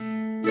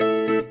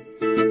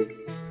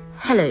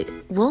Hello,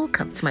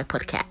 welcome to my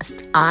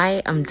podcast.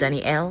 I am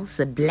Danielle,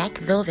 the Black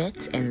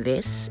Velvet, and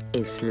this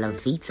is La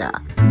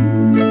Vita.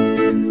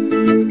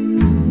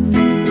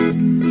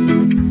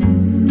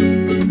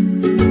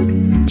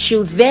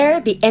 Should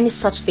there be any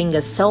such thing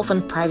as self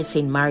and privacy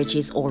in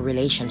marriages or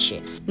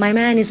relationships? My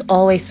man is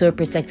always so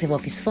protective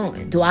of his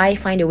phone. Do I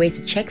find a way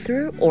to check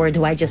through, or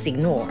do I just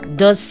ignore?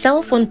 Does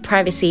self and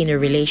privacy in a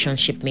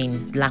relationship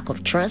mean lack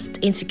of trust,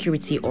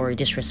 insecurity, or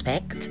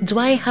disrespect? Do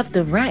I have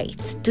the right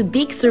to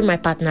dig through my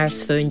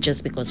partner's phone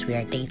just because we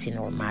are dating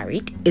or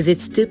married? Is it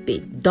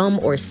stupid, dumb,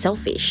 or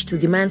selfish to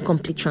demand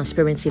complete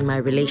transparency in my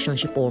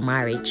relationship or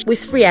marriage,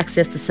 with free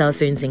access to cell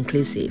phones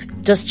inclusive?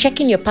 Does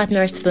checking your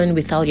partner's phone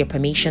without your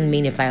permission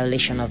mean a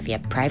violation of their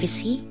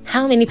privacy?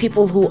 How many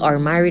people who are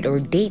married or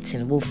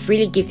dating will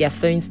freely give their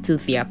phones to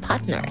their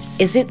partners?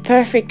 Is it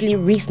perfectly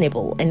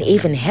reasonable and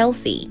even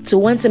healthy to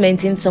want to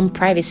maintain some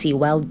privacy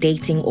while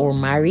dating or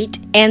married?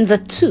 And the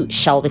two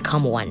shall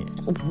become one.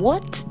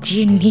 What do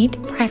you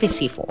need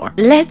privacy for?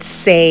 Let's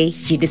say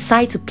you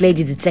decide to play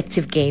the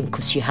detective game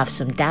because you have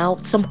some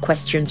doubts, some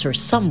questions, or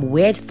some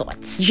weird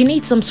thoughts. You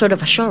need some sort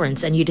of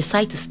assurance and you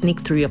decide to sneak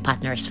through your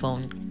partner's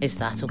phone. Is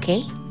that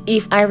okay?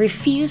 If I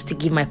refuse to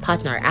give my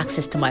partner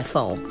access to my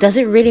phone, does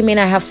it really mean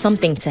I have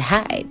something to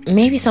hide?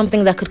 Maybe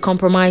something that could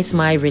compromise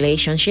my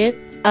relationship?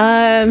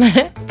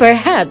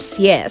 Perhaps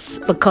yes,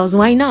 because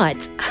why not?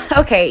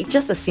 Okay,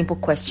 just a simple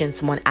question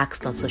someone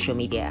asked on social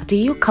media. Do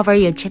you cover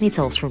your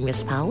genitals from your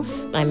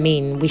spouse? I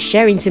mean, we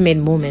share intimate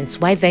moments.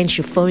 Why then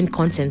should phone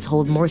content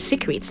hold more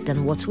secrets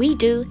than what we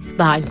do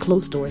behind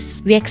closed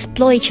doors? We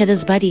explore each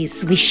other's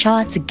bodies. We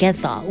shower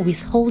together,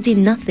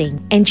 withholding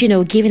nothing. And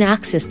giving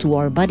access to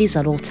our bodies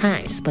at all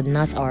times, but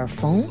not our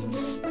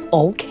phones?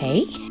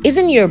 Okay.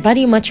 Isn't your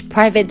body much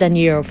private than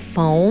your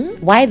phone?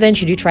 Why then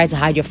should you try to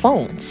hide your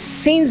phone?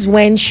 Since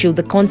when should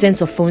the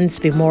contents of phones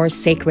be more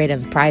sacred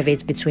and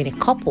private between a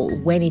couple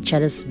when each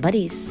other's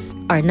bodies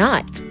are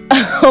not?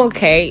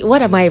 Okay,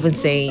 what am I even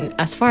saying?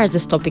 As far as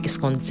this topic is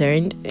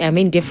concerned, I'm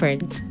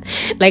indifferent.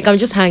 Like, I'm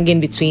just hanging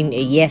between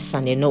a yes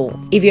and a no.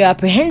 If you're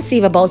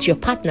apprehensive about your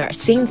partner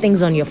seeing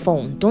things on your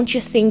phone, don't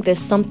you think there's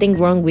something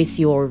wrong with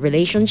your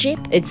relationship?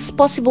 It's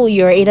possible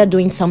you're either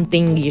doing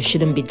something you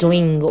shouldn't be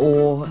doing,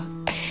 or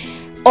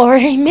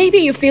maybe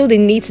you feel the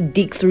need to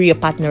dig through your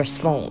partner's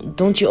phone.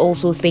 Don't you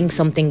also think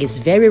something is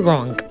very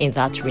wrong in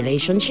that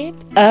relationship?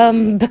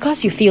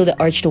 Because you feel the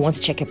urge to want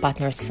to check your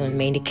partner's phone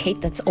may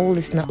indicate that all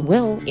is not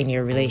well in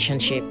your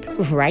relationship,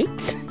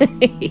 right?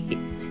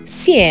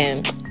 See,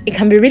 it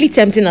can be really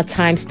tempting at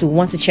times to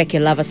want to check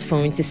your lover's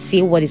phone to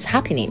see what is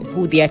happening,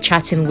 who they are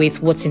chatting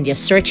with, what's in their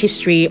search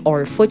history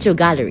or photo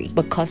gallery.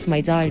 Because, my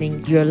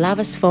darling, your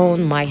lover's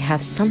phone might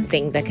have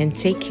something that can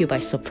take you by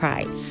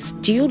surprise.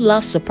 Do you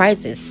love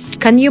surprises?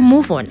 Can you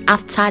move on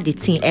after the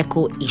teen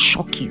echo is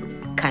shock you?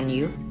 Can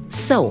you?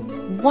 So,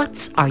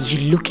 what are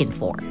you looking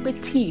for?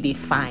 What do you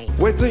define?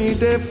 What do you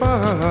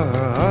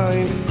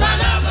define?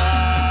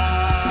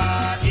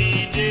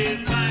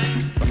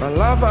 My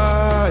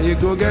lover, you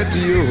go get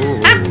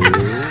you.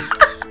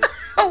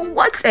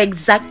 What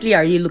exactly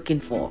are you looking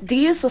for? Do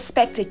you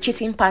suspect a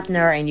cheating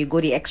partner and you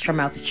go the extra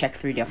mile to check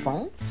through their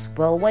phones?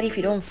 Well, what if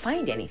you don't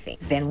find anything?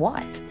 Then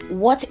what?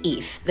 What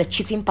if the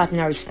cheating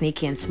partner is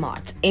sneaky and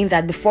smart, in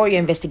that before your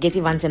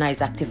investigative antenna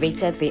is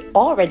activated, they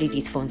already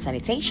did phone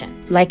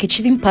sanitation? Like a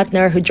cheating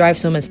partner who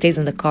drives home and stays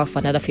in the car for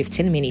another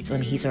 15 minutes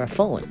on his or her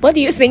phone. What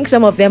do you think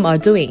some of them are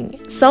doing?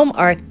 Some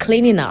are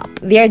cleaning up.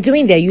 They are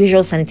doing their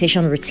usual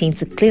sanitation routine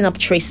to clean up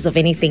traces of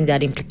anything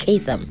that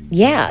implicates them.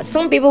 Yeah,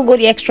 some people go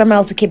the extra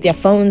mile to keep their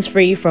phones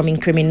free from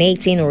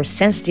incriminating or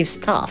sensitive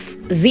stuff.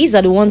 These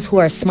are the ones who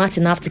are smart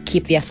enough to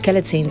keep their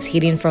skeletons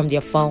hidden from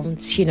their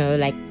phones,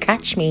 like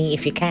catch me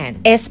if you can.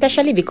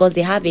 Especially because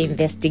they have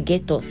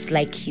investigators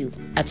like you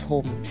at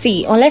home.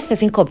 See, unless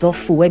person cop off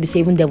fool, where be say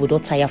even they would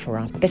not tire for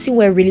him. Person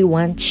where really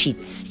want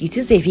cheats, you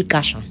think say if he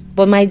cash on.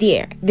 But my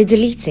dear, be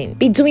deleting,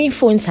 be doing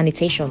phone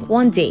sanitation.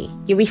 One day,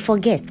 you will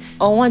forget.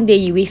 Or one day,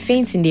 you will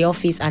faint in the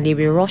office and they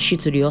will rush you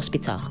to the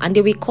hospital. And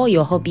they will call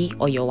your hubby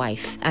or your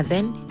wife. And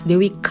then, they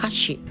will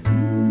catch you.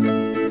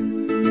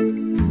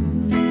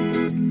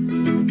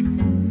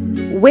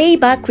 Way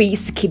back, we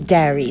used to keep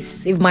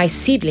diaries. If my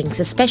siblings,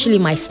 especially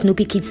my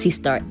Snoopy kid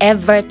sister,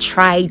 ever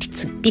tried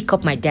to pick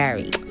up my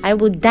diary, I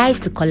would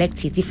dive to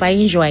collect it. If I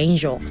injure, I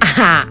injure.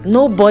 Aha!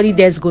 Nobody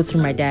dares go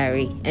through my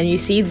diary. And you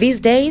see, these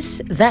days,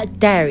 that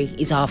diary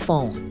is our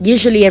phone.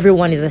 Usually,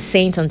 everyone is a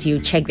saint until you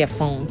check their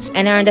phones.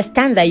 And I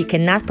understand that you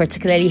cannot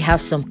particularly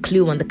have some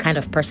clue on the kind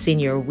of person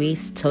you're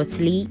with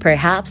totally.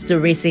 Perhaps the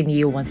reason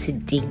you want to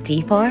dig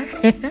deeper.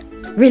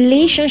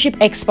 Relationship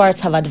experts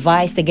have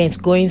advised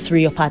against going through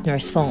your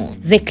partner's phone.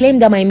 They claim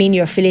that might mean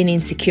you're feeling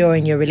insecure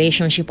in your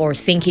relationship or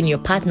thinking your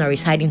partner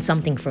is hiding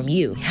something from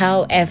you.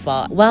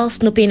 However, while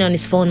snooping on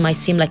his phone might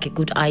seem like a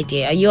good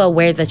idea, are you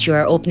aware that you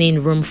are opening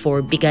room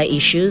for bigger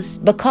issues?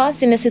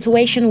 Because in a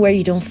situation where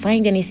you don't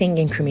find anything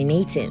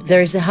incriminating,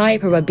 there is a high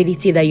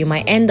probability that you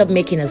might end up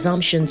making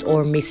assumptions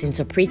or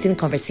misinterpreting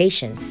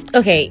conversations.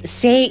 Okay,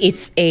 say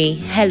it's a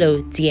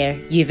hello dear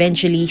you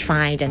eventually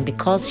find, and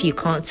because you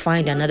can't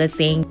find another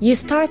thing, you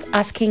start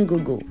asking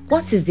Google,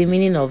 what is the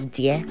meaning of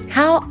dear?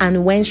 How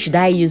and when should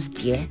I use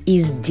dear?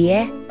 Is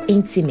dear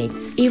intimate?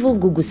 Even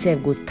Google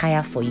self go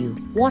tire for you.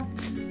 What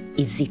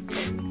is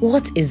it?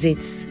 What is it?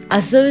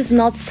 Are those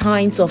not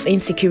signs of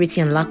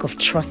insecurity and lack of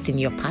trust in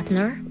your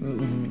partner?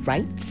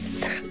 Right?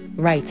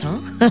 Right,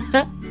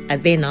 huh? Are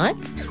they not?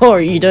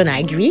 Or you don't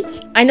agree?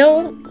 I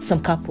know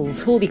some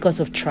couples who, because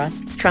of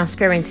trust,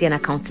 transparency, and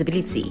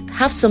accountability,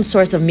 have some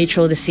sort of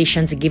mutual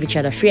decision to give each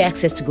other free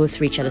access to go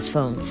through each other's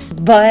phones.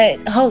 But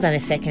hold on a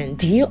second.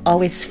 Do you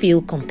always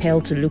feel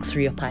compelled to look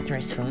through your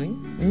partner's phone?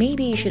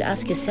 Maybe you should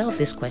ask yourself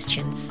these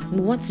questions.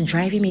 What's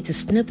driving me to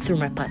snoop through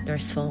my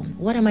partner's phone?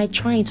 What am I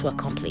trying to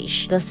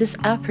accomplish? Does this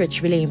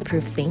approach really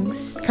improve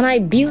things? Can I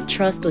build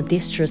trust or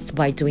distrust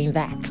by doing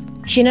that?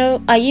 You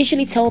know, I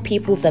usually tell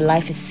people that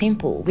life is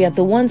simple. We are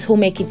the ones who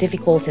make it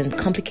difficult and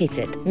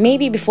complicated.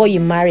 Maybe before you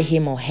marry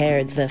him or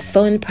her, the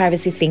phone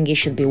privacy thingy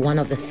should be one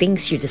of the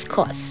things you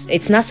discuss.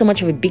 It's not so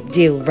much of a big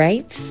deal,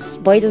 right?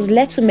 But it has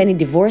led to many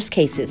divorce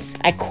cases.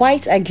 I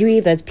quite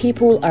agree that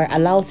people are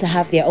allowed to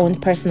have their own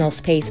personal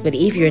space, but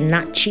if you're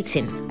not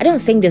cheating, I don't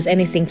think there's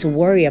anything to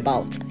worry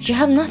about. You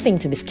have nothing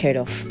to be scared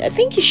of. I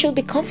think you should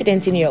be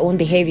confident in your own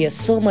behavior,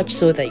 so much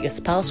so that your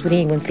spouse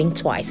wouldn't even think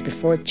twice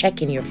before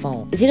checking your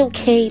phone. Is it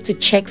okay to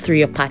check through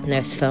your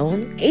partner's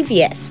phone? If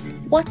yes,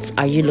 what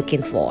are you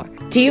looking for?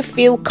 Do you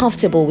feel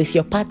comfortable with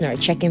your partner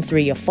checking through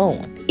your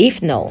phone?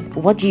 If no,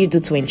 what do you do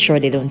to ensure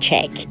they don't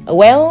check?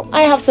 Well,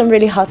 I have some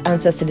really hot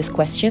answers to these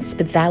questions,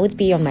 but that would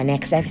be on my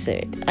next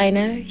episode. I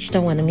know, you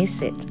don't want to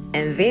miss it.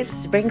 And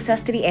this brings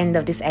us to the end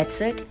of this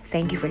episode.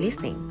 Thank you for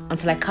listening.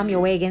 Until I come your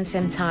way again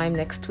same time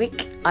next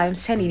week, I am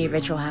sending you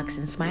virtual hugs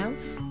and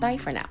smiles. Bye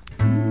for now.